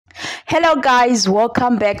Hello guys,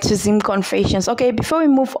 welcome back to Zim Confessions. Okay, before we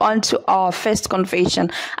move on to our first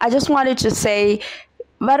confession, I just wanted to say,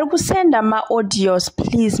 Varukusenda ma audios,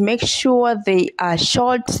 please make sure they are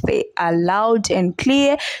short, they are loud and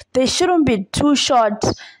clear. They shouldn't be too short,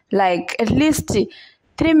 like at least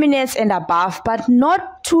 3 minutes and above, but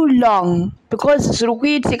not too long, because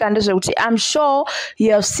I'm sure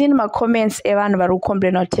you have seen my comments evan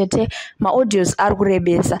varukomplena tete my audios are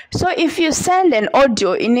kurebesa. So if you send an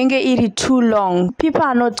audio inenge iri too long, people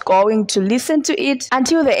are not going to listen to it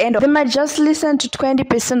until the end. They might just listen to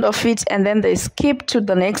 20% of it and then they skip to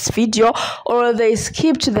the next video or they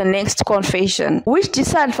skip to the next confession, which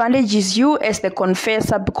disadvantages you as the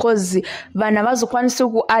confessor, because vana vazokwanisa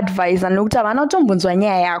kuadvise nokuti havana kutombonzwa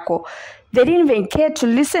nyaya yako. They didn't even care to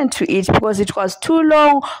listen to it because it was too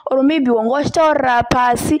long, or maybe wangositaurira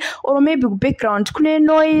pasi, or maybe background kune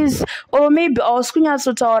noise, or maybe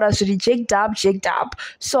auskunyatsotaura zviri jacked up.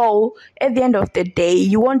 So at the end of the day,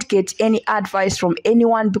 you won't get any advice from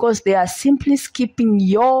anyone because they are simply skipping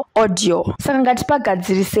your audio. Saka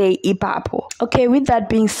ngatipagadzirisei ipapo. Okay, with that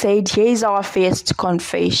being said, here is our first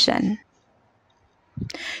confession.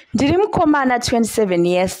 Ndiri mukomana 27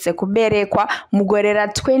 years sekuberekwa mugore ra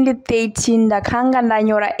 2013 ndakanga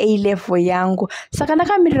ndanyora A-level yangu. Saka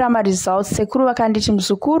ndakamirira results sekuru vakanditi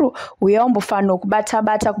muzukuru uya umbofanira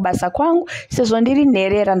kubata kubasa kwangu sezvo ndiri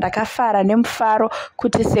nherera. Ndakafara nemufaro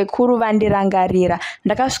kuti sekuru vandirangarira.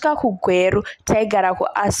 Ndakasvika kugweru, taigara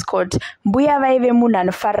kuAscot. Mbuya vaive munhu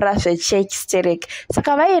anofarira zvechechi sterek,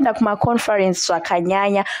 saka vaienda kumaconference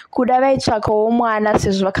zvakanyanya kuda vaitsvakawo mwana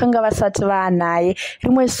sezvo vakanga vasati vaanaye.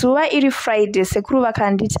 Rimwe zuva iri Friday sekuru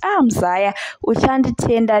vakanditi, muzaya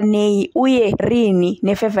uchanditenda nei uye rini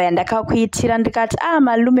nefevha yandakakuitira? Ndikati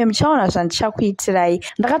malume muchaona zvandichakuitirai.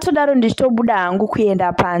 Ndakatodaro ndichitobuda hangu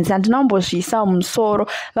kuenda panze, handinambozviisa mumusoro.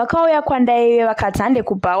 Vakauya kwandaive vakati hande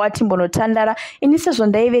kubhawa timbonotandara. Ini sezvo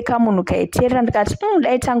ndaive kamunhu kaiteerera ndikati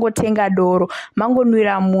dai tangotenga doro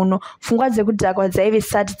mangonwira muno. Pfungwa dzekudhakwa dzaive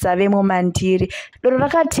zisati dzavemo mandiri. Doro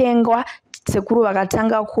rakatengwa, sekuru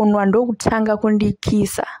vakatanga kunwa, ndokutanga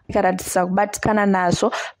kundikisa. Ndikaratidza kubatikana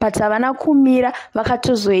nazvo, but havana kumira,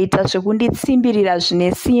 vakatozoita zvekunditsimbirira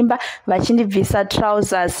zvine simba vachindibvisa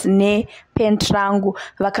trousers nepant rangu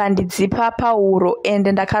vakandidzipa pahuro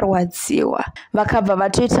ende ndakarwadziwa. Vakabva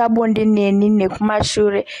vatoita bonde neni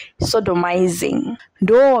nekumashure, sodomizing.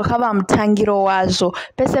 Ndo wakava mutangiro wazvo.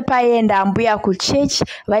 Pese paenda mbuya kuchechi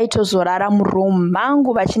vaitozorara muroom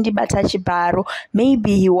mangu vachindibata chibharo.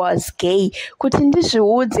 Maybe he was gay. Kuti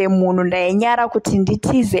ndizviudze munhu ndainyara kuti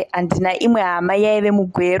nditize handina imwe hama yaive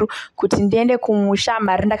mugweru kuti ndiende kumusha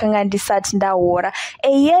mari ndakanga ndisati ndaora. A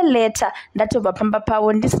year later ndatobva pamba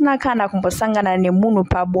pavo ndisina kana kumbosangana nemunhu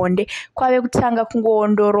pabonde. Kwave kutanga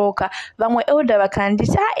kungoondoroka. Vamwe elder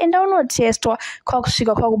vakanditi enda unotestwa.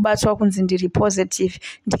 Kwakusvika kwakubatwa kunzi ndiri positive.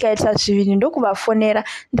 Ndikaita zviviri ndokuvafonera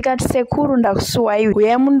ndikati sekuru ndakusuwai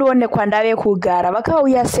uyai mundione kwandave kugara.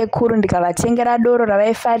 Vakauya sekuru ndikavatengera doro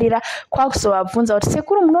ravaifarira. Kwakuzovabvunza kuti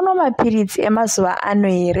sekuru munonwa mapiritsi emazuva ano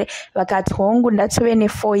here? Vakati hongu ndatove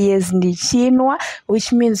ne4 years ndichinwa,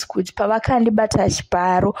 which means kuti pavakandibata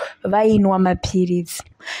chibharo vainwa mapiritsi.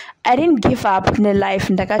 I didn't give up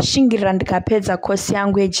nelife. Ndakashingirira ndikapedza course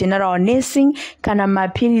yangu yegeneral nursing. Kana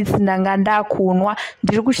mapiritsi ndanga ndakunwa.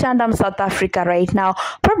 Ndiri kushanda muSouth Africa right now.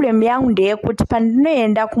 Problem yangu ndeyekuti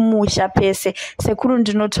pandinoenda kumusha pese sekuru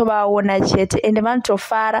ndinotovaona chete ende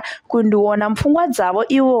vanotofara kundiona. Mupfungwa dzavo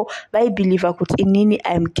ivo vaibhiliva kuti inini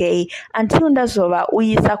I'm gay, until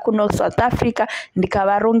ndazovauyisa kuno South Africa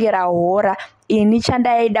ndikavarongera hora. Ini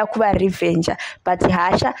chandaida kuva revenge, but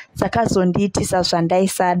hasha dzakazondiitisa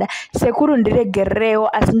zvandaisada. Sekuru ndiregererewo,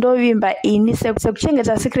 asi ndovimba ini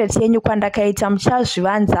sekuchengeta secret yenyu kwandakaita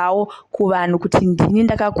muchazvivanzawo kuvanhu kuti ndini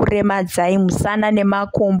ndakakuremadzai musana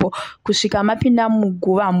nemakumbo kusvika mapinda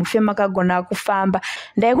muguva mufe makagona kufamba.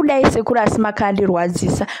 Ndaikudai sekuru asi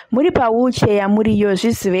makandirwadzisa. Muri pawheelchair muriyo,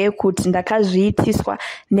 zvizivei kuti ndakazviitiswa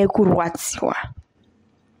nekurwadziwa.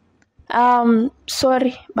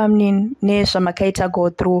 Sorry mamnini nezvamakaita go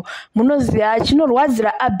through. Munoziva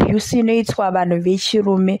chinorwadzira abuse inoitwa vanhu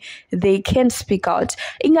vechirume. They can't speak out.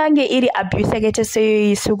 Ingange iri abuse yakaita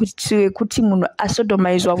seyoyi kuti munhu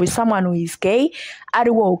asodomizwa with someone who is gay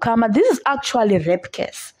ariwo ukama. This is actually rape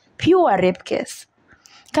case, pure rape case.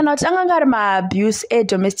 Kana kuti anganga ari ma-abuse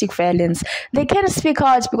domestic violence, they can't speak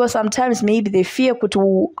out because sometimes maybe they fear kuti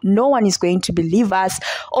no one is going to believe us,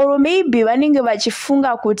 or maybe vanenge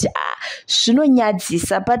vachifunga kuti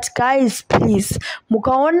zvinonyadzisa. But guys, please,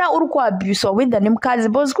 mukaona uri kuabuswa whether nemukadzi,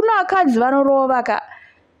 because kuna vakadzi vanorova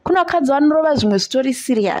kuna kadzi vanorova zvimwe story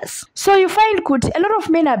serious. So you find kuti a lot of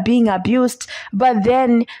men are being abused, but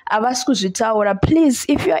then havasi kuzvitaura. Please,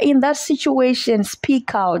 if you are in that situation,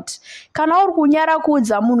 speak out. Kana uri kunyara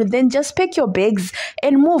kuudza munhu, then just pack your bags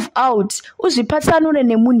and move out. Uzvipatsanure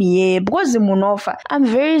nemunhu iyeye because munofa. I'm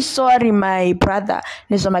very sorry my brother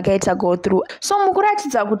nezvamakaita go through. So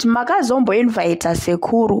mukuratidza kuti makazomboinvita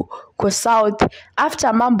sekuru South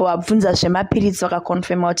after mambo abvunza zvemapiritsi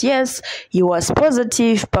vakaconfirm kuti yes he was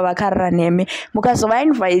positive pavakarara nemi,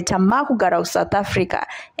 mukazovainvita makugara kuSouth Africa,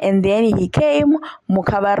 and then he came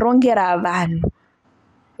mukavarongera vanhu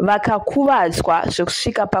vakakuvadzwa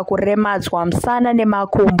zvekusvika pakuremadzwa musana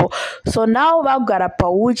nemakumbo. So now vagara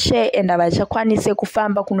pauche and havachakwanise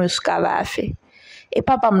kufamba kunosvika vafe.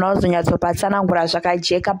 Ipapa munozonyatsopatsangura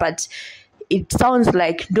zvakajeka, but it sounds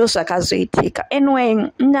like ndo zvakazoitika. Anyway,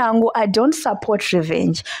 nangu I don't support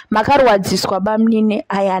revenge. Makarwadziswa bamunini,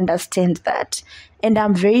 I understand that. And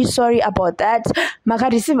I'm very sorry about that.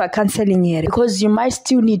 Makareceive counseling here because you might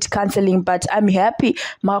still need counseling, but I'm happy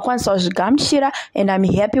makakwanisa kuzvigamuchira, and I'm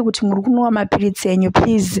happy kuti muri kunwa mapiritsi enyu.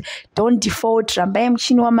 Please don't default. Rambai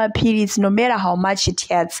muchinwa mapiritsi no matter how much it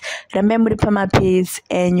hurts. Rambai muri pamapiritsi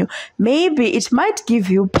enyu. Maybe it might give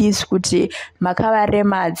you peace kuti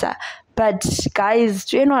makavaremadza. But guys,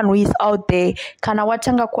 to anyone who is out there, kana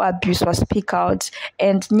watanga ku abuse wa speak out.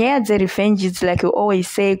 And nyaya dze revenge, it's like you always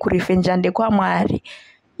say, ku revenge ande kwa Mwari.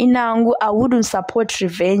 Inangu, I wouldn't support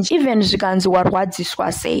revenge, even zvikanzi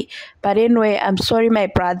warwadziswa say. But anyway, I'm sorry my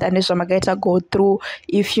brother, nezvamakaita go through.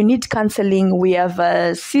 If you need counseling, we have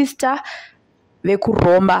a sister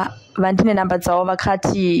vekuroma vandine number dzavo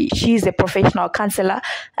vakati she is a professional counselor.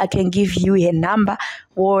 I can give you her number,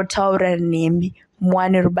 wotaura nemi.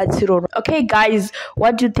 Okay guys,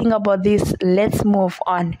 what do you think about this? Let's move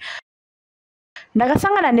on.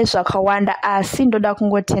 Ndakasangana nezvakawanda asi ndoda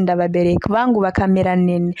kungotenda vabereki vangu vakamira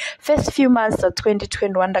neni. First few months of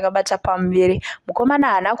 2021 ndakabata pamuviri, mukomana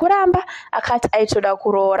haana kuramba akati aitoda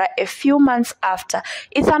kuroora. A few months after,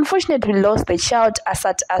 it's unfortunate we lost the child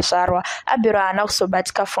asati azvarwa. Abhero haana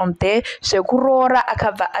kuzobatika from there, zvekuroora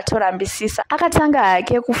akabva atorambisisa. Akatanga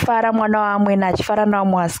hake kufara mwana wamwena achifara nawo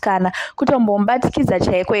muasikana. Kutombombatikidza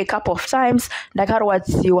chaiko a couple of times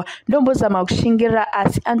ndakarwadziwa. Ndombozama kushingirira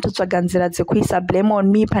asi anototsvaga nzira dzekuisa blame on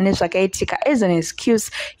me pane zvakaitika as an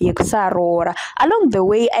excuse yekusaroora. Along the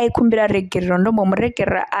way aikumbira regerero,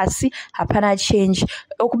 ndombomuregerera asi hapana change.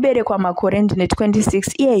 Okuberekwa makore ndine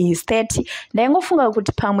 26, iye he is 30. Ndaingofunga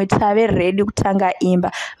kuti pamwe tave ready kutanga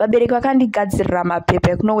imba. Vabereki vakandigadzirira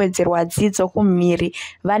mapepa ekunowedzerwa dzidzo kumhiri,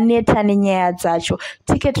 vaneta nenyaya dzacho.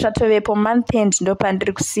 Tiketi ratovepo month end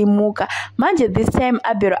ndopandiri kusimuka. Manje this time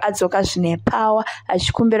Abhero adzoka zvine power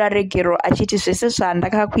achikumbira regerero achiti zvese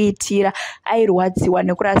zvandakakuitira airwadziwa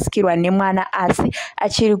nekurasikirwa nemwana asi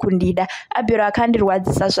achiri kundida. Abhero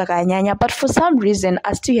akandirwadzisa zvakanyanya, but for some reason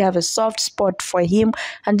I still have a soft spot for him.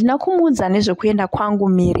 Handina kumuudza nezvekuenda kwangu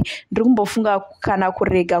mhiri, ndiri kumbofunga kana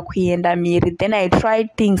kurega kuenda mhiri. Then I tried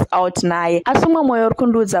things out naye, asi umwe mwoyo uri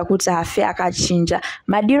kundiudza kuti hafe akachinja.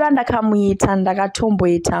 Madiro andakamuita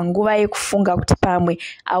ndakatomboita nguva yekufunga kuti pamwe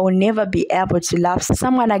I will never be able to love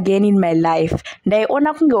someone again in my life.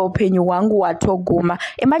 Ndaiona kunge upenyu hwangu hwatoguma,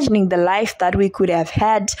 imagining the life that we could have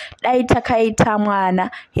had. Dai takaita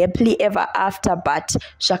mwana happily ever after, but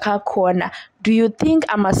zvakakona. Do you think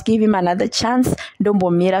I must give him another chance?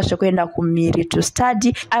 Ndombomira zvekuenda kumhiri to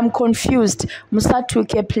study. I'm confused.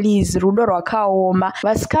 Musatuke please, rudo rwakaoma.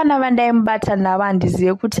 Vasikana vandaimubata navo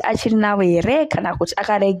handizive kuti achiri navo here kana kuti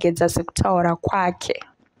akaregedza sekutaura kwake.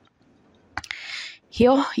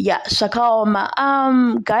 Yo, yeah,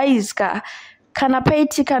 zvakaoma. Guys, kana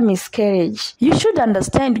paitika miscarriage, you should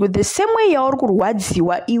understand with the same way yauri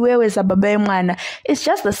kurwadziwa iwewe sababa emwana, it's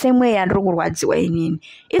just the same way yandiri kurwadziwa inini.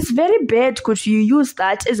 It's very bad kuti you use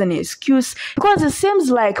that as an excuse, because it seems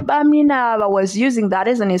like Bamina was using that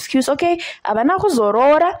as an excuse. Okay, havana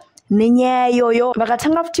kuzoroora nenyaya iyoyo,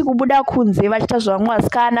 vakatanga futi kubuda kunze vachita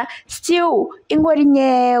zvavamwasikana. Still ingori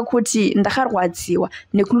nyaya yekuti ndakarwadziwa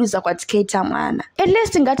nekuluza kwatikaita mwana. At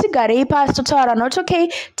least ngatigarei pasi totaura not okay,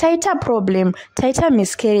 taita problem, taita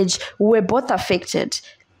miscarriage, we were both affected.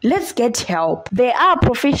 Let's get help. There are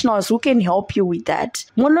professionals who can help you with that.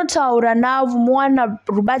 Munotaura navo muwana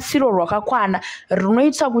rubatsiro rwakakwana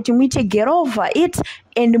runoita kuti muite get over it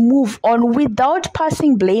and move on without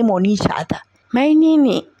passing blame on each other.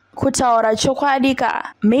 Mainini kutaura chokwadi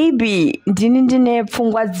ka, maybe ndine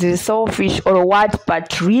pfungwa dziri selfish or what,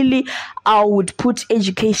 but really I would put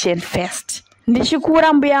education first.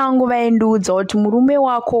 Ndichikura mbuya vangu vaindiudza kuti murume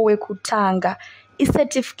wako wekutanga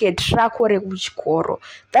icertificate rako rekuchikoro.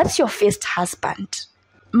 That's your first husband.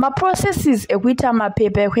 processes ekuita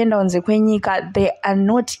mapepa ekuenda kunze kwenyika, they are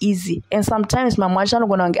not easy, and sometimes mamwe acho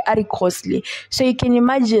anogona kunge ari costly. So you can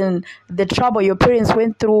imagine the trouble your parents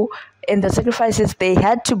went through and the sacrifices they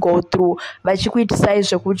had to go through vachikuitisai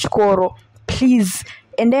zvekuchikoro. Please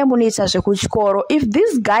endai munoita zvekuchikoro. If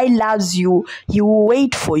this guy loves you, he will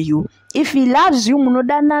wait for you. If he loves you,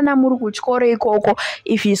 munodanana muri kuchikoro ikoko.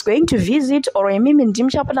 If he's going to visit, or mimi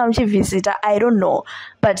ndimuchapata muchivisita, I don't know.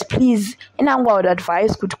 But please, inangu I would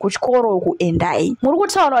advise kuti kuchikoro uku endai. Muri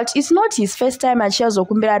kutaura kuti it's not his first time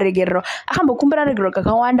achizokumbira regerero. Akambokumbira regerero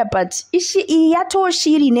kakawanda, but iyi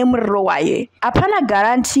yatoshiri nemuriro wayo. Hapana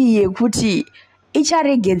guarantee yekuti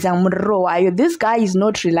icharegedza muriro wayo. This guy is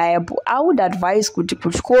not reliable. I would advise kuti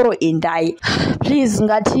kuchikoro endai. Please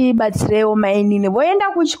ngatibatsirewo mainini voenda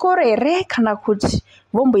kuchikoro here kana kuti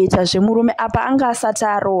vomboita zvemurume apa anga asati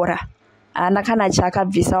aroora ana kana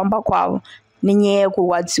chaakabvisa wamba kwavo nenyaya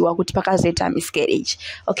yekurwadziwa kuti pakazoita miscarriage.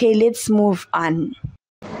 Okay, let's move on.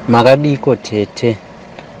 Makadiko tete,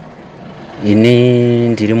 ini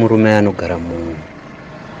ndiri murume anogara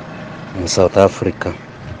South Africa.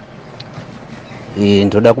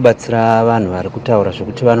 Ndoda kubatsira vanhu vari kutaura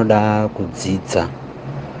zvokuti vanoda kudzidza,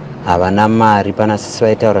 havana mari. Pana sisi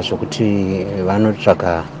vaitaura zvokuti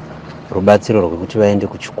vanotsvaka rubatsiro rwekuti vaende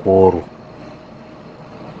kuchikoro.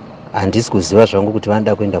 Handisi kuziva zvangu kuti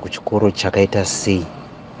vanoda kuenda kuchikoro chakaita sei,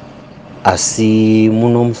 asi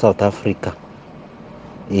muno muSouth Africa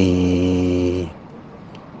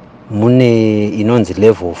mune inonzi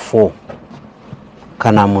level 4.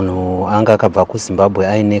 Kana munhu anga akabva kuZimbabwe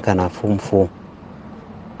aine kana form 4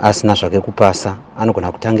 asina zvake kupasa,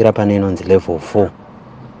 anogona kutangira pane inonzi level 4.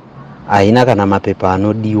 Haina kana mapepa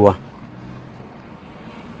anodiwa.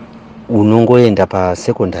 Unongoenda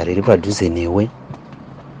pasekondari iri padhuze newe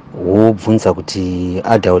wobvunza kuti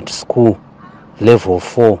adult school level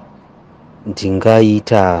 4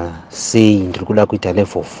 ndingaita sei, ndiri kuda kuita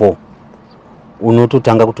level 4.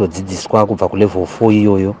 Unototanga kutodzidziswa kubva kulevel 4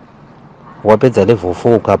 iyoyo. Wapedza level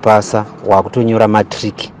 4 ukapasa, wakutonyora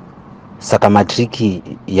matric. Saka matric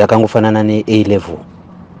yakangofanana ne-A level.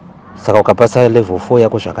 Saka ukapasa level 4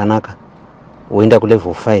 yako zvakanaka, woenda ku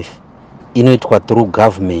level 5. Inoitwa through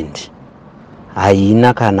government.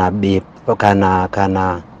 Haina kana bepa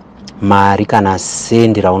kana mari kana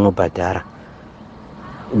sendi raunobhadhara.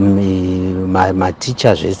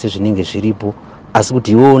 Maticha zvese zvinenge zviripo, asi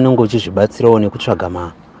kuti iwe unenge uchizvibatsirawo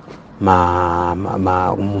nekutsvaga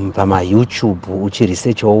pama YouTube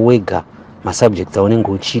uchiresearchawo wega masubjects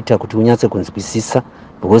aunenge uchiita kuti unyatse kunzwisisa,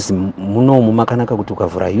 because munomu makanaka kuti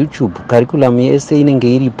ukavhura YouTube curriculum yese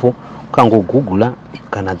inenge iripo, ukangogoogla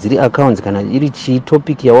kana dziri accounts kana iri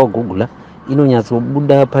topic yawagoogla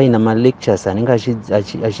inonyatsobuda paina malectures anenge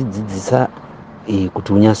achidzidzisa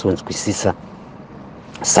kuti unyatsonzwisisa.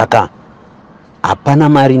 Saka hapana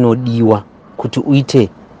mari inodiwa kuti uite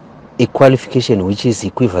a qualification which is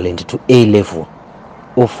equivalent to A level,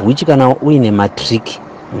 of which kana uine matric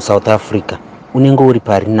muSouth Africa unenge uri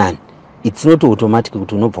pari nani. It's not automatic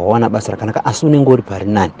kuti unobva wawana basa rakanaka, asi unenge uri pari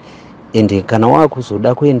nani. Ende kana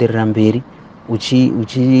wakuzoda kuenderera mberi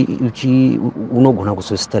unogona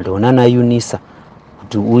kuzositadhona naUNISA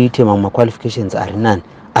kuti uite mamwe qualifications ari nani,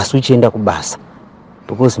 asi uchienda kubasa,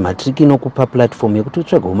 because matric inokupa platform yekuti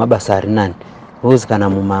utsvagawo mabasa ari nani. Because kana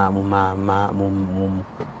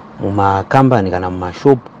mumakambani kana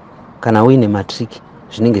mumashop kana uine matric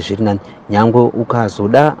zvinenge zviri nani. Nyangwe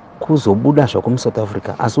ukazoda kuzobuda zvako muSouth Africa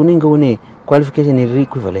asi unenge une qualification iri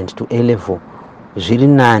equivalent to A level, zviri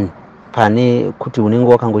nani pane kuti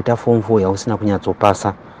unenge wakangoita form 4 yausina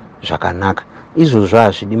kunyatsopasa zvakanaka. Izvozvo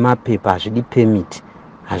hazvidi mapepa, hazvidi permit,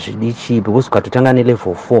 hazvidi chii, because ukatotanga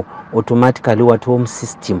nelevel 4 automatically watoo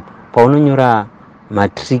musystem. Paunonyora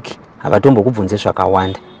matric havatombokubvunze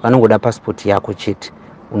zvakawanda, vanongoda passport yako chete,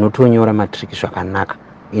 unotonyora matric zvakanaka.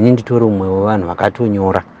 Ini nditori umwe wevanhu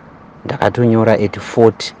vakatonyora, ndakatonyora at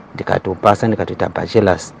 40 ndikatopasa, ndikatoita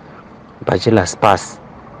bachelor's pass.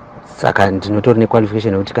 Saka ndinotori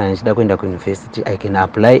nequalification yekuti kana ndichida kuenda kuuniversity I can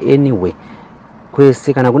apply anyway.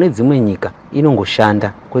 Kwese kana kune dzimwe nyika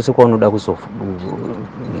inongoshanda kwese kwaunoda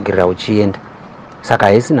kuzoningirira uchienda. Saka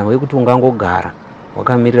haisi nawe kuti ungangogara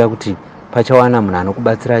wakamirira kuti pachawana munhu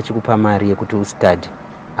anokubatsira achikupa mari yekuti ustudy.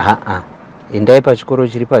 Endai pachikoro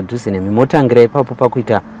chiri padhuze nemi, motangira ipapo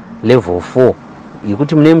pakuita level 4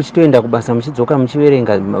 yekuti mune muchitoenda kubasa muchidzoka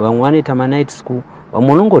muchiverenga. Vamwe vanoita night school,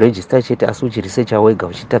 vamwe unongoregister chete asi uchiresearcha wega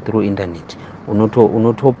uchiita through internet,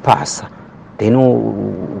 unotopasa, then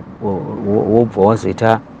wobva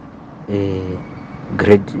wazoita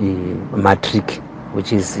grade matric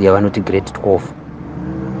which is yavanoti grade 12.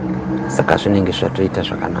 Saka zvinenge zvatoita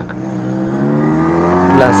zvakanaka.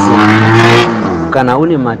 Plus kana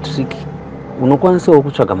une matric unokwanisawo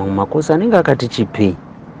kutsvaga mamwe makosi anenge akati chipei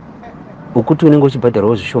ukuti unenge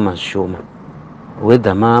uchibhadharawo zvishoma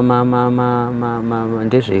whether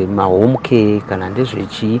ndezve mahome care kana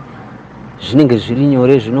ndezvechii zvinenge zviri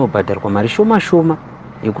nyore zvinobhadharwa mari shoma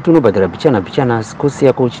yekuti unobhadhara bichana asi kosi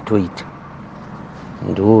yako uchitoita.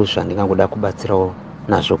 Ndo zvandingangoda kubatsirawo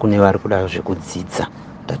nazvo kune vari kuda zvekudzidza.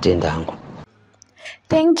 Tatenda hangu.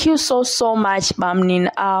 Thank you so much, Mamnin.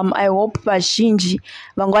 I hope vazhinji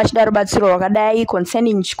vangu vachida rubatsiro rwakadai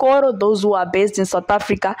concerning chikoro, those who are based in South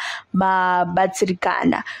Africa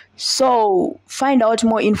mabatsirikana. So find out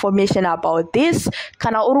more information about this.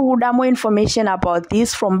 Kana uri kuda more information about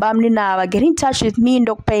this from Bamnina, get in touch with me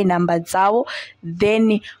ndokupai number dzavo,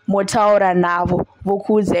 then motaura navo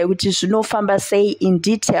vokuudza kuti zvinofamba sei in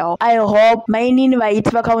detail. I hope mainini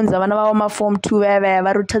vaiti vakaunza vana vavo maform 2 vaya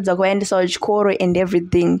varutadza kuvaendesa kuchikoro and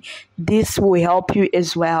everything. This will help you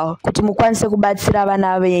as well kuti mukwanise kubatsira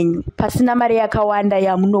vana venyu pasina mari yakawanda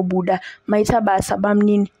yamunobuda maita basa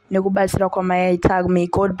Bamnini nekubatsira kwamaita. May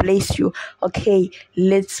God bless you. Okay,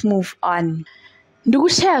 let's move on.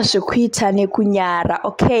 Ndikushaya zvekuita nekunyara.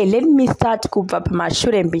 Okay, let me start kubva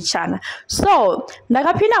pamashure mbichana. So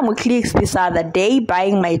ndakapinda muClicks this other day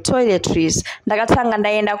buying my toiletries. Ndakatanga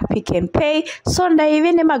ndaenda kuPick n Pay, so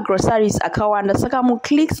ndaive nemagroceries akawanda, saka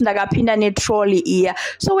muClicks ndakapinda netrolley iya.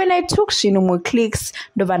 So when I took zvinhu muClicks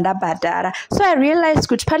ndobva ndabhadhara. So I realized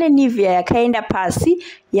kuti pane Nivea yakaenda pasi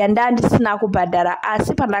yanda ndisina kubhadhara,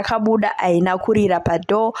 asi pandakabuda haina kurira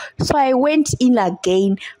padoor. So I went in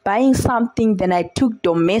again buying something, then I took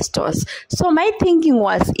domestos. So my thinking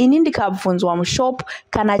was ini ndikabvunzwa mushop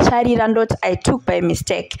kana charira ndoti I took by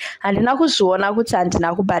mistake, handina kuzviona kuti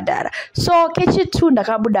handina kubhadhara. So kechi2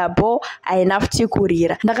 ndakabuda bo haina futi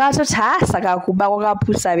kurira. Ndakatoti saka kuba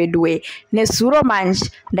kwakapusa vedwe. Nezuro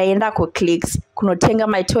manje ndaenda kuClicks kunotenga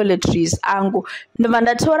my toiletries angu. Ndobva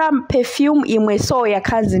ndatora perfume imwe so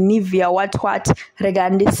yakanzi Nivea what rega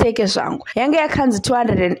ndiseke zvangu. Yanga yakanzi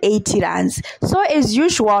 280 rands. So as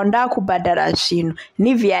usual ndakubhadhara zvinhu.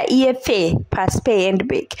 Nivea iye pasi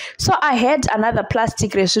handbag. So I had another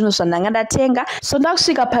plastic rezvinhu zvandanga ndatenga. So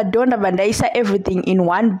ndakusvika padoor ndabva ndaisa everything in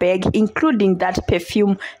one bag including that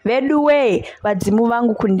perfume. Veduwe vadzimu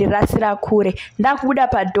vangu kundirasira kure. Ndakubuda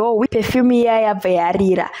padoor with perfume iya yabva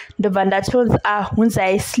yarira. Ndobva ndatonzi hunzi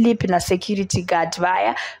I sleep na security guard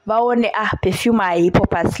vaya vaone perfume haipo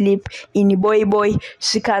pa sleep ini boy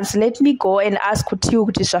zvikanzi let me go and ask kutiwo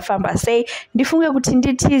kuti zvafamba sei. Ndifunge kuti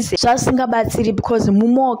nditize zvasingabatsiri because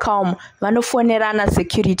mumoka vanofonerana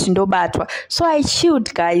security ndobatwa. So I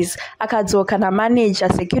chilled guys. Akadzoka na manager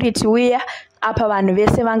security uya apa vanhu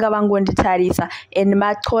vese vanga vangonditarisa and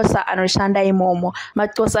maxhosa anoshanda imomo.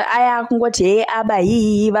 Maxhosa aya kungoti aba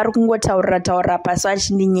vari kungotaurira pasi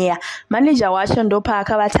vachindinyeya. Manager wacho ndopa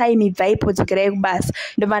akavati imibva ipodzokerai kubasa.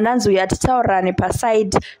 Ndobva ndanzi uya titaurirane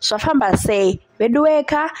paside zvafamba sei.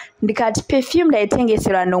 Veduweka ndikati perfume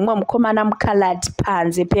ndaitengeserwa nomwe mukomana mukaladi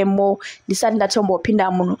panze pemo ndisati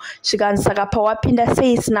ndatombopinda muno. Zvikanzi saka pawapinda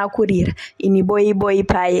sei isina kurira ini boy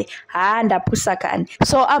paye ndapusakani.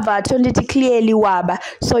 So abva atonditi clearly waba,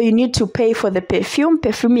 so you need to pay for the perfume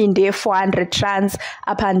inde 400 rands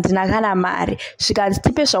apa handina kana mari. Zvikanzi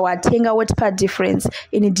tipe zvawatenga wotipa difference.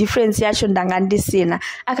 Ini difference yacho ndanga ndisina.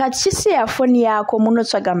 Akati chisiya foni yako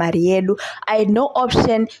munotsvaga mari yedu. I had no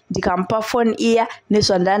option, ndikamupa phone iya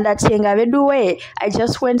nezvandandatenga. Veduwe I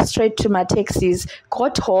just went straight to my taxis.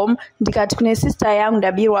 Got home ndikati kune sister yangu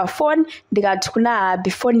ndabirwa phone, ndikati kuna habi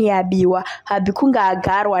phone yabiwa. Habi kunga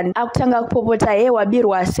agarwa akutanga kupopota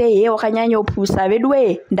wabirwa sei wakanyanyopusa.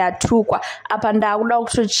 Veduwe ndatukwa apa ndakuda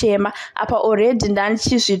kutochema apa already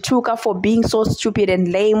ndandichizvituka for being so stupid and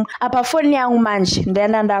lame. Apa phone yangu manje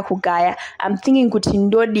ndaenda ndakugaya. I'm thinking kuti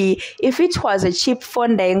ndodi if it was a cheap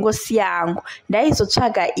phone ndaingosiya yangu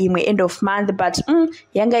ndaizotsvaga imwe end of month, but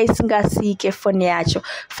yanga isingasike phone yacho.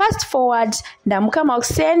 Fast forward ndamuka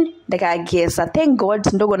makuseni ndakageza. Thank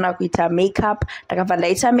God ndogona kuita makeup. Ndakabva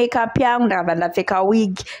ndaita makeup yangu ndakabva ndapfeka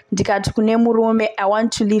wig. Ndikati kune murume I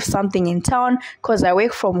want to leave something in town because I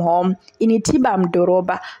work from home ini Tiba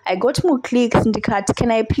mudhorobha. I got muClicks ndikati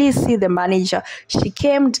can I please see the manager. She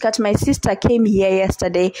came. Ndikati my sister came here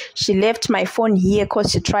yesterday. She left my phone here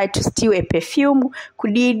because she tried to steal a perfume.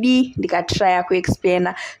 Kudidi ndikatrya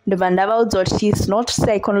kuexplaina. Ndobva ndavaudza kuti she's not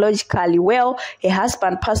psychologically well. Her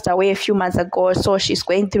husband passed away a few months ago, so she's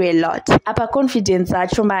going through a lot. Apa confidence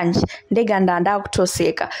acho manje ndega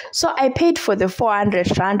ndakutoseka. So I paid for the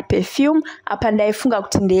 400 rand perfume. Apa ndaifunga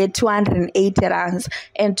kuti ndeye 280 rands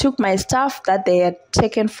and took my stuff that they had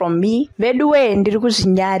taken from me. Veduwe ndiri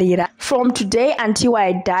kuzvinyarira. From today until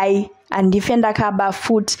I die handife ndakaba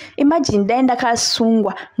futi. Imagine dai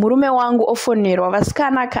ndakasungwa murume wangu ofonerwa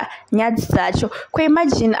vasikanaka nyadzi dzacho.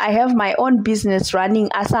 Imagine I have my own business running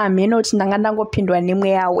asi hamene kuti ndanga ndangopindwa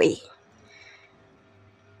nemweya way.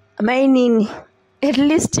 Mainini at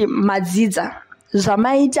least madzidza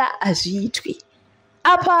zvamaita hazviitwi.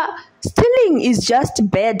 Apa stealing is just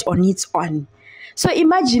bad on its own. So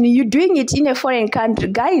imagine you doing it in a foreign country.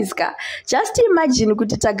 Guys, just imagine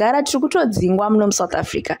kuti tagara tiri kutodzingwa muno South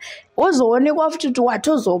Africa. Wozoonekwa futi kuti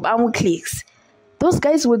watozoba MuClicks. Those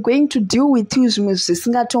guys were going to deal with you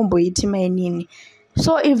zvisingatomboiti mainini.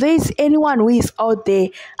 So if there is anyone who is out there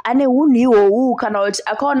ane hunhu ihwohwu kana kuti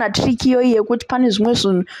akaona trick iyoyi yekuti pane zvimwe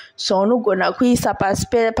zvinhu zvaunogona kuisa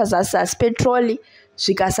pazasi petroli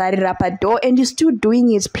zvikasarira padoor and you still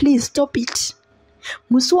doing it, please stop it.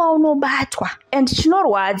 Musi waunobatwa and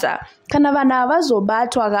chinorwadza kana vanhu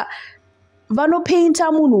havazobatwa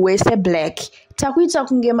vanopainta munhu wese black. Takuita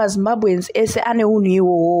kunge maZimbabweans ese ane unhu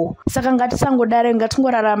ihwohwo. Saka ngatisangodare,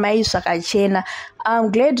 ngatingoraramai zvakachena.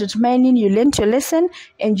 I'm glad that you learned your lesson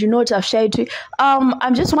and you know what I've shared to you.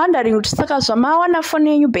 I'm just wondering kuti saka zvamawana phone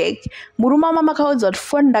yenyu back. Murume wama makaudza kuti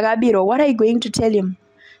phone ndakabirwa. What are you going to tell him?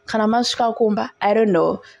 Kana masvika kumba? I don't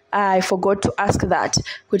know. I forgot to ask that.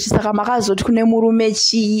 Kuti saka makazoti kune murume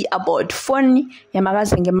chii about phone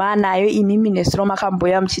yamakazenge manayo imimi nesoro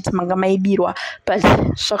makamboya muchiti manga maibirwa. But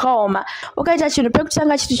zvakaoma. Ukaita chinhu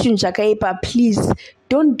pekutanga chiti chinhu chakaipa, please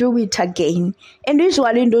don't do it again. And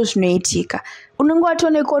usually ndo zvinoitika. Unenge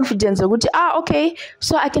watone confidence yokuti okay,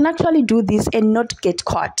 so I can actually do this and not get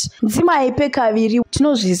caught. Nzima haipe kaviri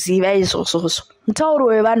tinozviziva izvozvo. Mutauro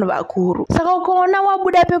wevanhu vakuru. Saka ukaona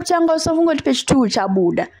wabuda pekutanga usafunga kuti pechituhu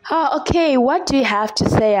chabuda. Okay, what do you have to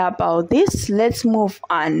say about this? Let's move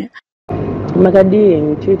on.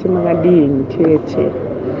 Makadini tete.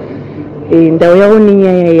 Ndauyawo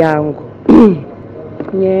nenyaya yangu.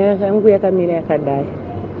 Nyaya yangu yakamira yakadai.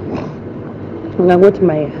 Ngangoti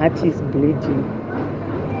my heart is bleeding.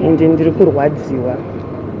 Ende ndiri kurwadziwa.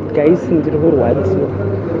 Guys, ndiri kurwadziwa.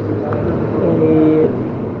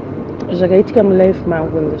 Zvakaitika mulife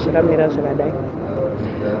mangu zvakamira zvakadai.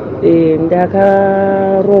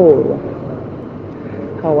 Ndakaroorwa.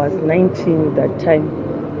 I was 19 that time.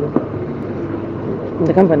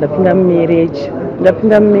 Ndakabva ndapinda mumarriage.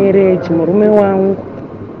 Murume wangu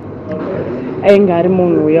ainge ari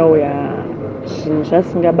munhu uya zvinhu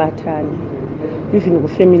zvasingabatani. Even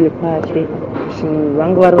kufamily kwake zvinhu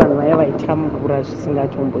vange vari vanhu vaya vaitambura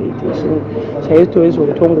zvisingatomboiti. Zvinhu zvaitove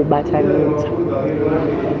zvokutongobatanidza.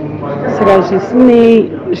 Saka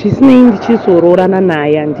zvisinei ndichizoroorana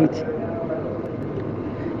naye handiti.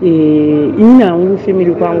 Ini hangu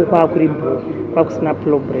family kwangu kwakuribho kwakusina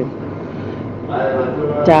problem.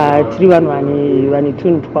 Tiri vanhu vane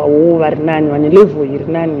tunhutwawo vari nani, vane level iri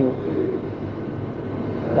naniwo,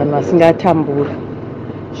 vanhu vasingatambura.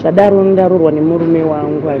 Zvadaro ndaroorwa nemurume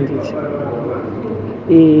wangu handiti.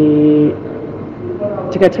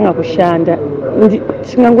 Tikatanga kushanda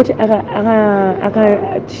tingangoti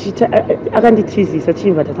akanditizisa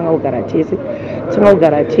chimva tatanga kugara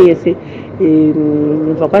tese.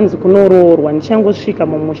 Ndibva kwanzi kunoroorwa. Ndichangosvika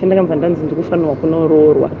mumusha ndakabva ndanzi ndikufanirwa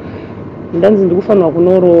kunoroorwa.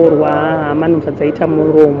 Hama nobva dzaita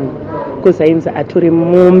muromo because ainzi atore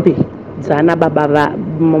mombe dzana baba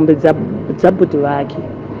mombe dzabhuti vake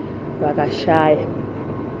vakashaya.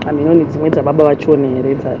 Aminoni dzimwe dzababa vachona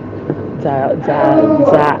here dza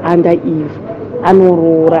under eve.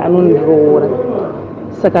 Anondiroora.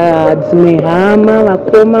 Saka dzimwe hama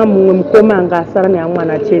vakoma, mumwe mukoma anga asara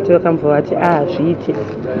nehamwana chete vakamva vati zviite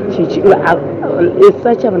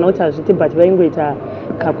esachi havana kuti hazviite but vaingoita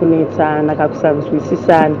kakunetsana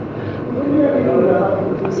kakusanzwisisana.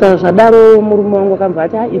 Saka zvadaro murume wangu akamva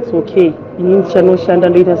ati it's okay, ini ndichanoshanda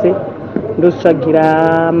ndoita se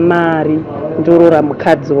ndosvagira mari ndoroora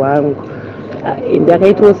mukadzi wangu.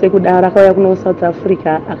 Ndakaitawo sekudaro. Akauya kuno South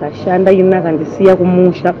Africa akashanda, ini akandisiya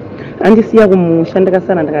kumusha. Andisiya kumusha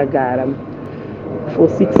ndakasara ndakagara for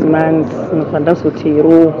 6 months. Ndobva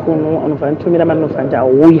ndazotero kuno, anobva nditumira mari nobva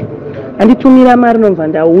ndauya. Anditumira mari nobva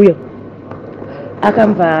ndauya.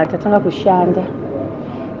 Akamva tatanga kushanda.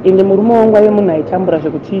 Ende murume wangu aive munhu aitambura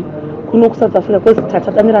zvekuti kuno kuSouth Africa kwezi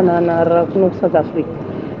tatatamirana kuno kuSouth Africa.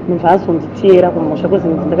 Nobva azonditeera kumusha kwezi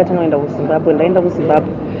ndakatanga kuenda kuZimbabwe. Ndaenda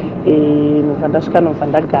kuZimbabwe nobva ndasvika nobva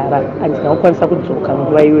ndagara. Handina kukwanisa kudzoka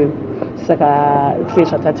nguva iyoyo. Saka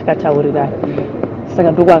sezvatataurirana.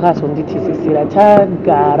 Saka ndoko akazonditisisira.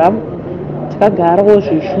 Takagarawo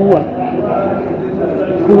zvishuwa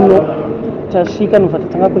kuno. Tasvika nobva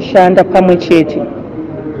tatanga kushanda pamwe chete.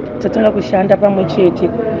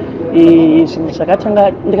 Zvinhu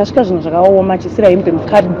zvakatanga, ndikasvika zvinhu zvakaoma, chisira hembe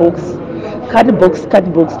mucardbox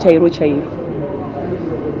cardbox chairo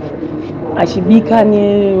achibika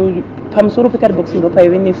pamusoro pecardbox ndo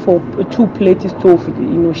paive ne2 plate stove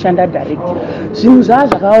inoshanda direct. Zvinhu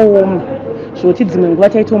zvakaoma zvoti dzimwe nguva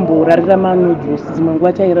taitomborarira manoodles, dzimwe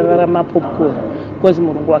nguva tairarira mapopcorn, because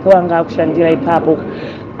murungu wake wanga akushandira ipapo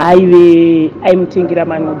aimutengera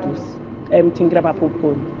manoodles, aimutengera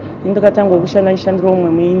mapopcorn. Ndakatanga kushanda nishandira umwe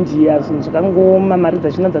muindia, zvinhu zvakangooma, mari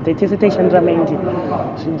dzachina dzataitese taishandira maindia,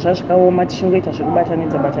 zvinhu zvazvakaoma, tichingoita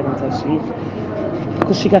zvekubatanidza zviri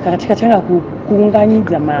kusvika kana tikatanga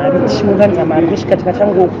kuunganidza mari, tichiunganidza mari kusvika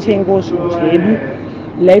tikatanga kutengawo zvinhu zvedu,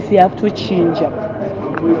 life yakutochinja.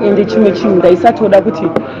 Ende chimwe chinhu ndaisatoda kuti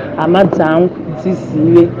hama dzangu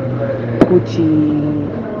dzizive kuti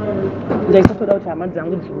ndaisatoda kuti hama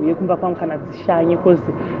dzangu dziuye kumba kwangu kana dzishanye, because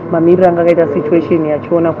mamiriro anga akaita situation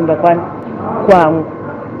yachiona kumba kwangu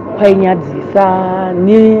kwainyadzisa.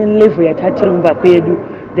 Nelevel yatatiri kumba kwedu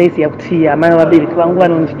ndaiziva kuti hama vabereki vangu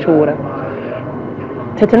vanonditora.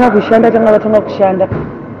 Tatanga kushanda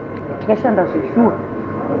tikashanda zveshuwa,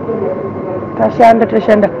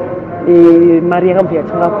 tashanda mari yakabva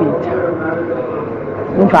yatanga kuita.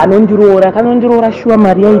 Munhu anondiroora kanondiroora shuwa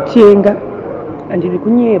mari yaitenga, handiri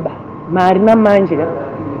kunyeba mari namanje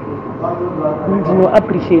ndino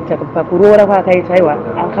appreciate pakuroora kwaakaita. Aiwa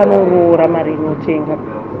akanoroora mari inotenga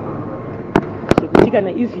zvekuti kana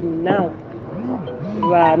even now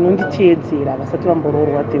vanonditeedzera vasati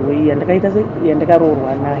vamboroorwa the way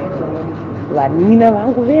yandakaroorwa nayo. Vanina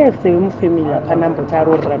vangu vese vemufamily hapana mboti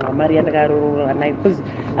aroorerwa mari yandakaroorwa nayo, because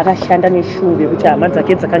akashanda neshuve yekuti hama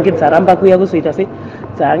dzake dzakange dzaramba kuuya kuzoita se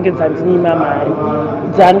dzaange dzandinyima mari,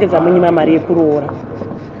 dzaange dzamunyima mari yekuroora.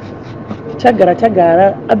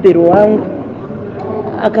 Tagara abhero wangu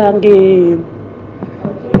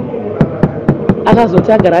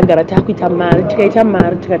akazoti agara takuita mari, tikaita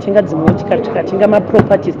mari tikatenga dzimotikari, tikatenga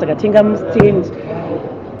maproperties, tikatenga stand,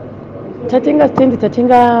 tatenga stand,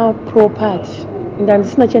 tatenga property.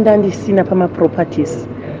 Ndandisina chandandisina pamaproperties.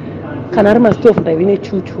 Kana ari mastove ndaive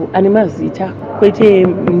nechuchu ane mazita, kwete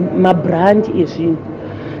mabrand ezvinhu.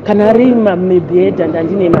 Kana ari mabhedha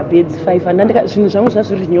ndandine mabeds 5. Zvinhu zvangu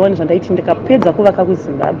zvazviri nyowani zvandaiti ndikapedza kuvaka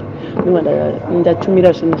kuZimbabwe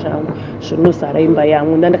ndatumira zvinhu zvangu zvinozara imba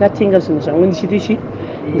yangu. Ndandakatenga zvinhu zvangu ndichitichi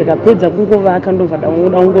ndikapedza kungovaka ndobva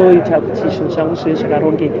dangoita kuti zvinhu zvangu zvive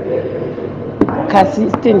zvakarongeka. Kasi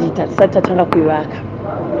stendi tatisati tatanga kuivaka,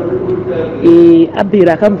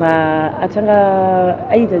 abhera akabva atanga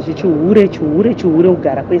aita zvechihure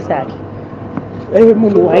kugara kwese ake.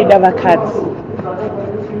 Munhu waida vakadzi,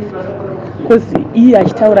 because iye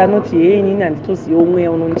achitaura anoti inini handitoziva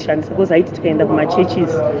mweya unondishandisa, because aiti tikaenda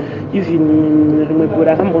kumachurches, even rimwe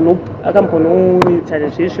gora akambonoita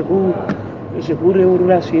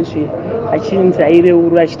zvekureurura zvezve achinzi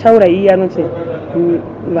aireurura, achitaura iye anoti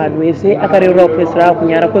vanhu vese akareurura kupedzisira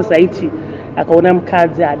akunyara, because aiti akaona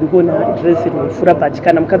mukadzi haadi kuona dresi rinopfuura, but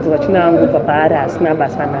kana mukadzi wachina angobva paari asina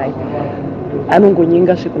basa naye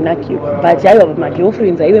anongonyenga zvekunakirwa. But aiwa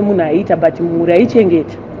magirlfriends aive munhu aiita, but mhuri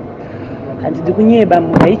aichengeta. Handidi kunyeba,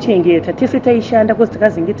 munhu aichengeta. Tese taishanda because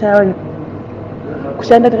takazinge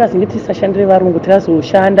kushanda takazinge tisashandire varungu,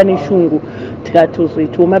 tikazoshanda neshungu,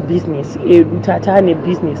 tikatozoitawo mabhizinesi edu. Taane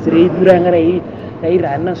bhizinesi redu ranga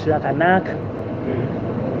rairana zvakanaka,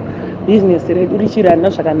 bhizinesi redu richirana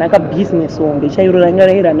zvakanaka, bhizinesi hombe chairo ranga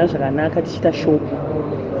rairana zvakanaka. Tichiita shopu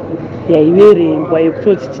yaiverengwa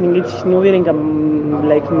yekutoti tinenge tichinoverenga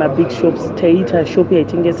like mabig shops. Taiita shopu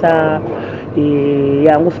yaitengesa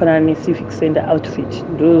yangofanana necivic center outfit,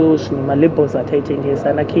 ndo zvinhu malabels ataitengesa,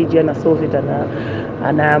 ana kg ana solvet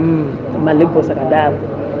ana malabels akadaro,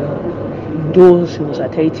 ndo zvinhu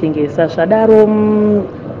zvataitengesa. Zvadaro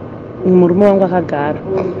murume wangu akagara,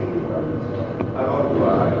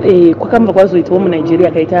 kwakamba kwazoitawo munigeria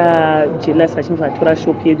akaita jealous achimva atora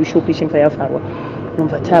shopu yedu, shopu ichimva yavharwa,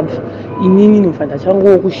 nomva tabva. Inini nomva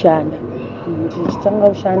ndachangowo kushanda, ndichitanga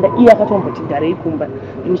kushanda. Iye akatomboti garei kumba,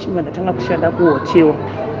 ini chimva ndatanga kushanda kuhotel.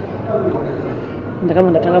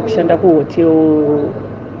 Ndatanga kushanda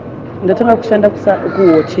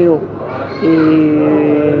kuhotel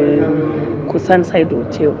kuSunside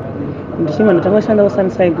Hotel. Ndichimva ndatanga kushanda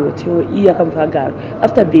kuSunside Hotel. Iye akabva agara.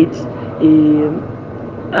 After that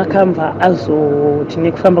akamva azoti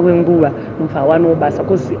nekufamba kwenguva mubva wanawo basa,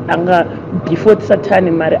 because anga before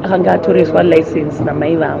tisatane mari akanga atoreswa license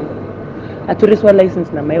namai vangu,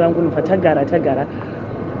 nobva tagara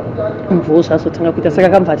mvoo zvazotanga kuita. Saka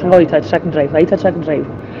akamva atanga kuita truck driver, aita truck driver.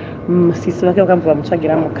 Sisi vake vakamva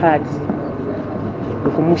vamutsvagira mukadzi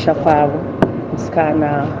wekumusha kwavo,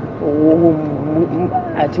 musikana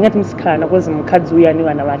hatingati musikana, because mukadzi uya ane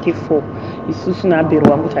vana vake 4, isusu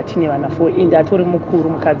naabhero wangu tatine vana 4, ende atori mukuru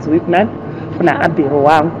mukadzi uyu kunani kuna Abhero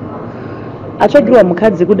wangu. Atsvagirwa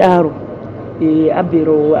mukadzi kudaro,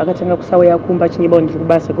 Abhero akatanga kusauya kumba chinyeba ndiri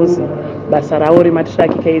kubasa kozi basa rawo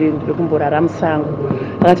rematiraki kairi ndiri kumborara musango.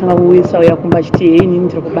 Akatanga kusauya kumba achiti hei inini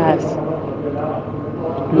ndiri kubasa,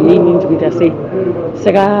 inini ndiri kuita sei.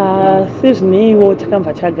 Saka sezvineiwo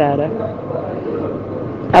takabva tagara,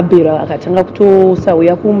 Abhero akatanga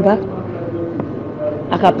kutosauya kumba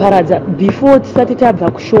akaparadza. Before tisati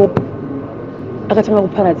tabva kushopu akatanga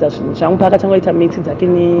kuparadza zvinhu zvangu paakatanga kuita metsi dzake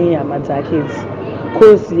nehama dzake idzi,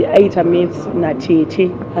 kozi aita metsi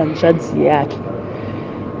natete hanzvadzi yake.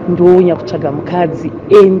 Ndonya kutsvaga mukadzi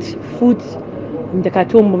and futi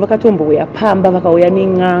vakatombouya pamba vakauya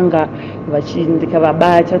nen'anga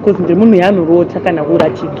ndikavabata kozi ndiri munhu yanorota kana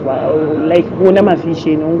kuratidzwa like kuona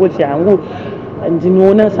mavhisheni ungoti hangu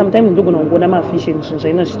ndinoona sometimes ndogona kungoona mavhisheni zvinhu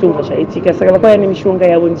zvaina zvichitonga zvaitika. Saka vakauya nemishonga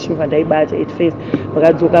yavo ndichibva ndaibata at first,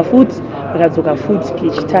 vakadzoka futi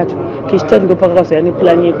kechitatu ndo pakakazouya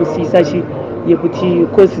nepurani yekusisa yekuti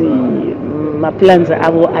kozi maplans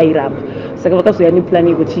avo airamba. Saka vakazouya nepurani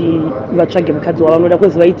yekuti vatsvage mukadzi wavanoda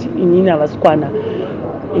kozi vaiti inini havasikwana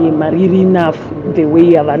mari iri enough the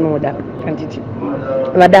way yavanoda. Handiti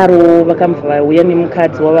vadaro vakambva vauya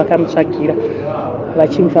nemukadzi wavakamutsvagira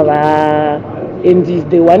vachimva and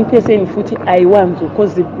the one person futi aiwanzo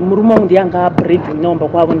kozi murume wangu ndiye anga breadwinner umba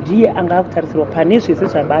kwavo, ndiye anga akutarisirwa pane zvese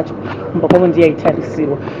zvabacho umba kwavo, ndiye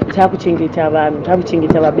aitarisirwa. Takuchengeta vanhu,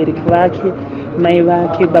 takuchengeta vabereki vake, mai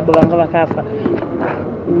vake, baba vanga vakafa,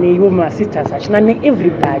 neivo masisters achina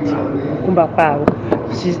neeverybody kumba kwavo.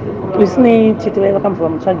 Zvisinei chete vai vakambva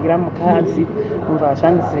vamutsvagira mukadzi, mva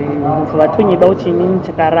zvanzi mva vatonyeba kuti inini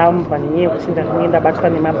takarambwa nenyaya yekuti ndakange ndabatwa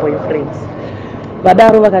nemaboyfriends.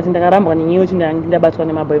 Vadaro vakati ndakarambwa nenyaya yekuti ndange ndabatwa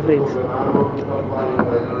nemaboyfriends.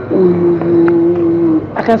 Uyu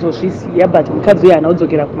akazozvisiya but mukadzi uyu haana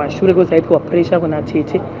kudzokera kumashure kozi aipiwa pressure kuna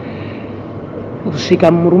tete.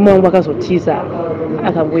 Kusvika murume wangu akazotiza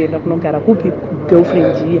akangoenda kunogara kupi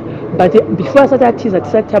girlfriend iya. But before asati atiza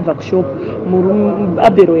tisati tabva kushopu,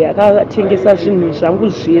 Abhero akatengesa zvinhu zvangu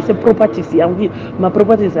zvese, properties yangu,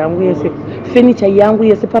 maproperties yangu yese, furniture yangu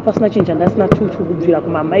yese, papasina chinhu chandasina tutu kubvira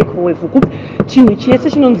kumamicrowave kupi chinhu chese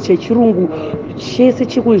chinonzi chechirungu chese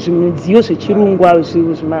chekuzvimidziyo zvechirungu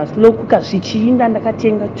zvimaslokuka zvichiinda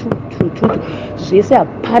ndakatenga tutu zvese.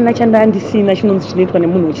 Hapana chandandisina chinonzi chinoitwa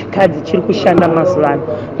nemunhu wechikadzi chiri kushanda mazuva ano.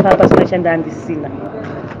 Papasina chandandisina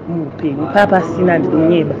muupenyu, papasina.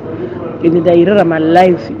 Ndinonyeba ende ndairarama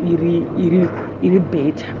life iri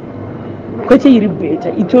better, kwete iri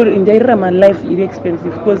better, ndairarama life iri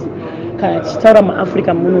expensive because kana tichitaura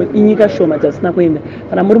muAfrica muno inyika shoma dzasina kuenda,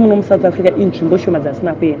 kana muri muno muSouth Africa inzvimbo shoma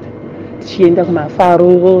dzasina kuenda. Tichienda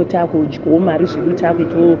kumafaro takudyawo mari zvedu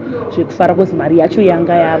takuitawo zvekufara kozi mari yacho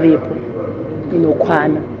yanga yavepo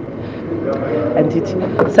inokwana. Handiti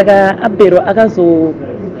saka Abhero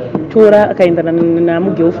akazotora akaenda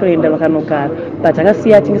namugirlfriend vakanogara, but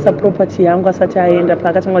akasiya atengesa property yangu asati aenda.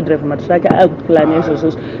 Paakatanga kudrive matiraki akuplan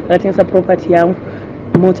izvozvo, akatengesa property yangu,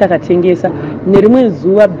 mota akatengesa. Nerimwe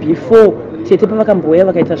zuva before tete pavakambouya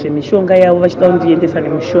vakaita zvemishonga yavo vachida kundiendesa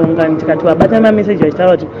nemishonga, ndikati vabata mameseji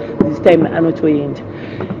vachitaura kuti this time anotoenda.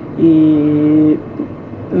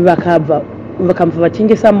 Vakabva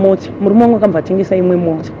vatengesa mota, murume wangu akabva atengesa imwe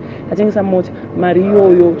mota, atengesa mota. Mari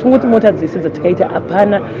iyoyo tongoti mota dzese dzatakaita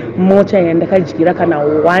hapana mota yandakadyira kana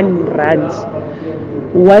 1 rand.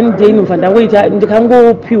 One day ndobva ndangoita,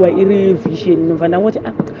 ndikangopiwa iri vision, ndobva ndangoti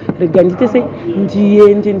rega nditese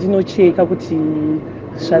ndiende ndinocheka kuti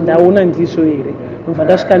zvandaona ndizvo here. Ndobva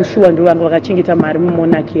ndasvika ndishuwa ndo vanga vakachengeta mari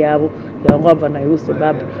mumonaki yavo yavanga vabva nayo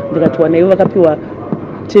Zimbabwe. Ndikati wanaivo vakapiwa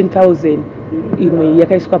 10,000 imwe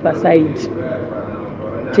yakaiswa pasaidi,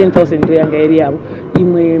 10,000 ndo yanga iri yavo,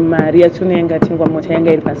 imwe mari yachona yanga tengwa mota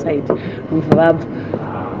yanga iri pasaidi. Ndobva vabva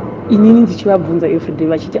inini ndichivabvunza everyday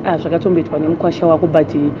vachiti zvakatomboitwa nemukwasha wako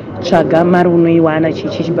but tsvaga mari unoiwana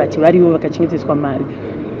chichichi, but varivo vakachengeteswa mari.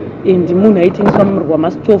 And munhu aitengeswa murwa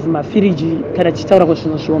masitovu, mafiriji, kana tichitaura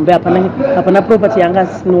kuzvinhu zvombe, hapana property yanga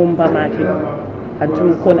asinomba make.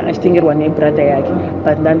 Hatikona achitengerwa nebrother yake,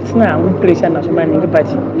 but ndandisina hangu pressure nazvo maningi, but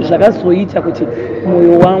zvakazoita kuti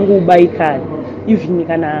mwoyo wangu ubaikane. Even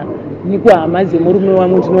kana nikuhama dzemurume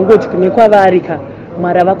wangu ndinongoti nekwavarika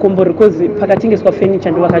mwari avakombori, because pakatengeswa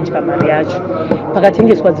furniture ndo vakadya mari yacho,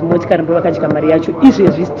 pakatengeswa dzimotikari ndo vakadya mari yacho.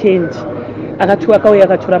 Izvezvi stand akauya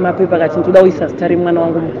akatora mapepa akati ndoda kuisa zita remwana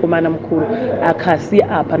wangu mukomana mukuru, akasi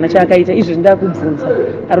hapana chaakaita. Izvezvi ndakubvunza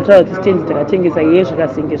arikutaura kuti stand dzakatengesa iye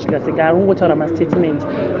zvikasenga arongotaura mastatement,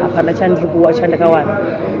 hapana chandakawana.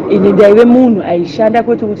 Ini ndaive munhu aishanda,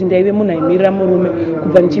 kwete kuti ndaive munhu aimirira murume.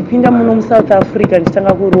 Kubva ndichipinda muno muSouth Africa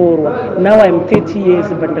ndichitanga kuroorwa, now I'm 30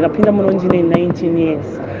 years but ndakapinda muno ndine 19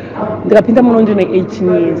 years. ndikapinda muno ndine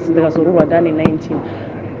 18 years ndikazororwa ndane 19.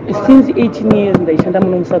 Since 18 years ndaishanda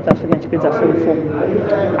muno muSouth Africa ndichipedza form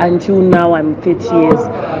 4 until now I'm 30 years,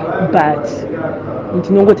 but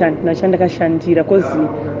ndinongoti handina chandakashandira cause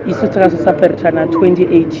isu takazosaparitana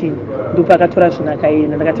 2018 ndopakatora zvinhu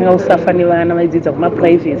akaenda ndakatanga kusafa nevana vaidzidza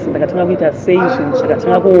kumaprivacy, ndakatanga kuita sei zvinhu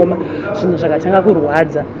zvakatanga kuoma, zvinhu zvakatanga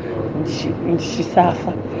kurwadza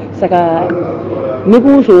ndichisafa. Saka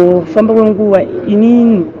nekuzofamba kwenguva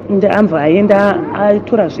inini ndamva aenda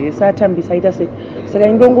atora zvese atambisa aita sei. Saka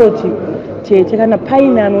indongoti tete kana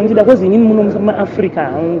paine anondida kozi inini muno muAfrica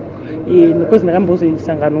hangu because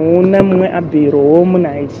ndakambozosanganawo nemumwe abherowo munhu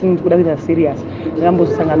aiti ndikuda kuita serious,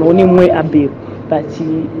 ndakambozosanganawo nemumwe abhero, but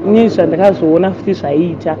ine zvandakazoona futi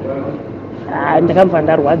zvaiita ndakamva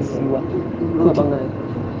ndarwadziwa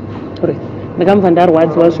ndakamva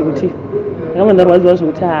ndarwadziwa zvekuti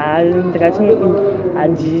ndakati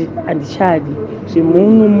handichadi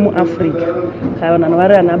zvemuno muAfrica, kana vanhu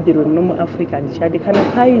vari anabhero no muAfrica handichadi. Kana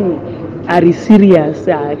paine ari serious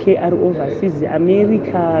hake ari overseas,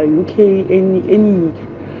 America, UK, any nyika,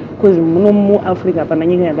 because muno muAfrica hapana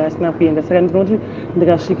nyika yandasina kuenda. Saka ndinoti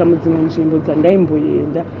ndikasvika mudzimwe nzvimbo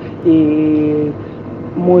dzandaimboenda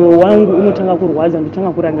moyo wangu unotanga kurwadza,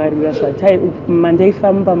 ndotanga kurangarira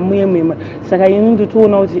mandaifamba muye. Saka ini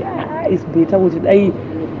ndotoona kuti is better kuti dai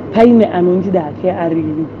paine anondida hake ari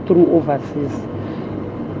through overseas,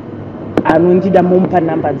 anondida momupa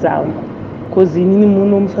namba dzangu, because inini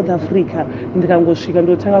muno muSouth Africa ndikangosvika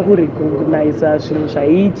ndotanga kurecognize zvinhu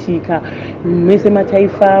zvaiitika mese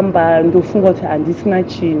mataifamba, ndofunga kuti handisina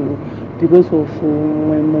chinhu because of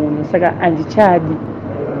mumwe munhu. Saka handichadi,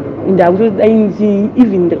 ndakutodai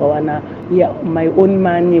even ndikawana my own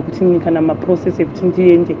money yekuti kana maprocess yekuti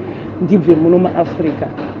ndiende ndibve muno muAfrica,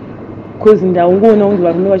 because ndaungoona kuti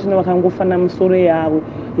varume vachona vakangofana misoro yavo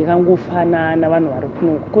yakangofanana vanhu vari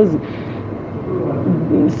kunoko. Because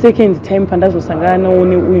second time pandazosangana nawo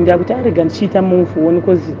neuyu ndakuti arega ndichiita move one,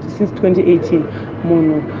 because since 2018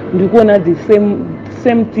 munhu ndikuona the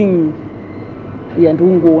same thing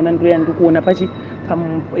yandingoona ndikuona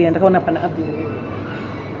yandakaona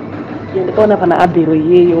pana abhero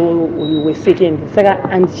iyeyo wesecond. Saka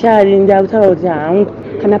handichadi, ndakutaura kuti hangu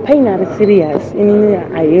kana paine ari serious, inini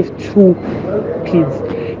I have 2 kids,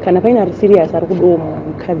 kana paine ari serious ari kudawo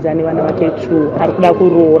mukadzi ane vana vake 2, ari kuda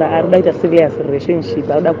kuroora, ari kuda kuita serious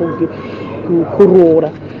relationship, ari kuda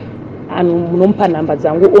kuroora, munomupa namba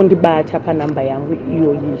dzangu ondibata panamba yangu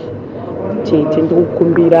iyoyi tete.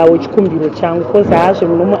 Ndikukumbirawo chikumbiro changu, because hazve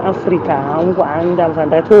muno muAfrica hangu handamva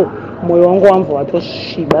ndato moyo wangu wamva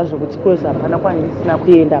watosviba zvokuti because hapana kwandisina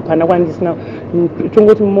kuenda, hapana kwandisina,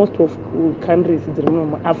 tongoti most of countries dziri muno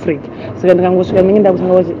muAfrica. Saka ndikangosvika ndinge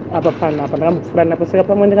ndakutanga kuti apa panhu apa ndakambopfuura napo. Saka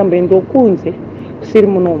pamwe ndikamboendawo kunze kusiri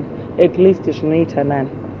munomu, at least zvinoita nani.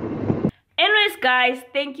 Anyways guys,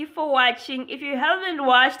 thank you for watching. If you haven't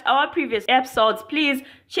watched our previous episodes, please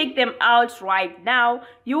check them out right now.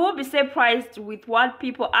 You will be surprised with what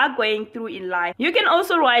people are going through in life. You can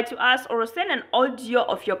also write to us or send an audio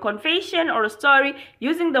of your confession or a story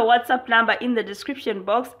using the WhatsApp number in the description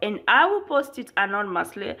box, and I will post it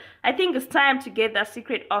anonymously. I think it's time to get that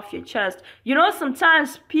secret off your chest. You know,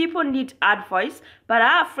 sometimes people need advice but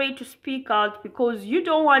are afraid to speak out because you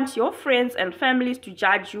don't want your friends and families to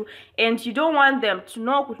judge you, and you don't want them to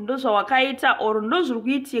know kuti ndozvawakaita or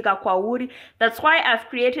ndozvirikuitika kwauri. That's why I've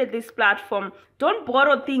created this platform. Don't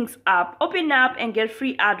bottle things up, open up and get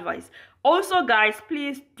free advice. Also guys,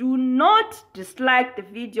 please do not dislike the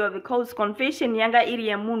video because confession yanga iri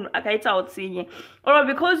yemunhu akaita utsinye, or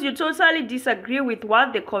because you totally disagree with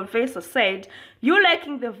what the confessor said. You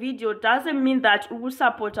liking the video doesn't mean that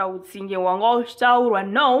usupporta utsinye wanga uchitaurwa.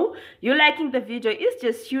 No, you liking the video is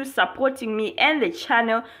just you supporting me and the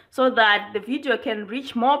channel so that the video can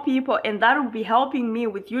reach more people, and that will be helping me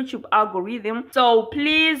with YouTube algorithm. So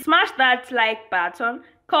please smash that like button,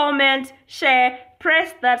 comment, share,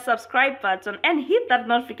 press that subscribe button and hit that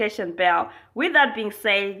notification bell. With that being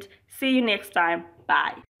said, see you next time.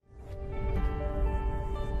 Bye.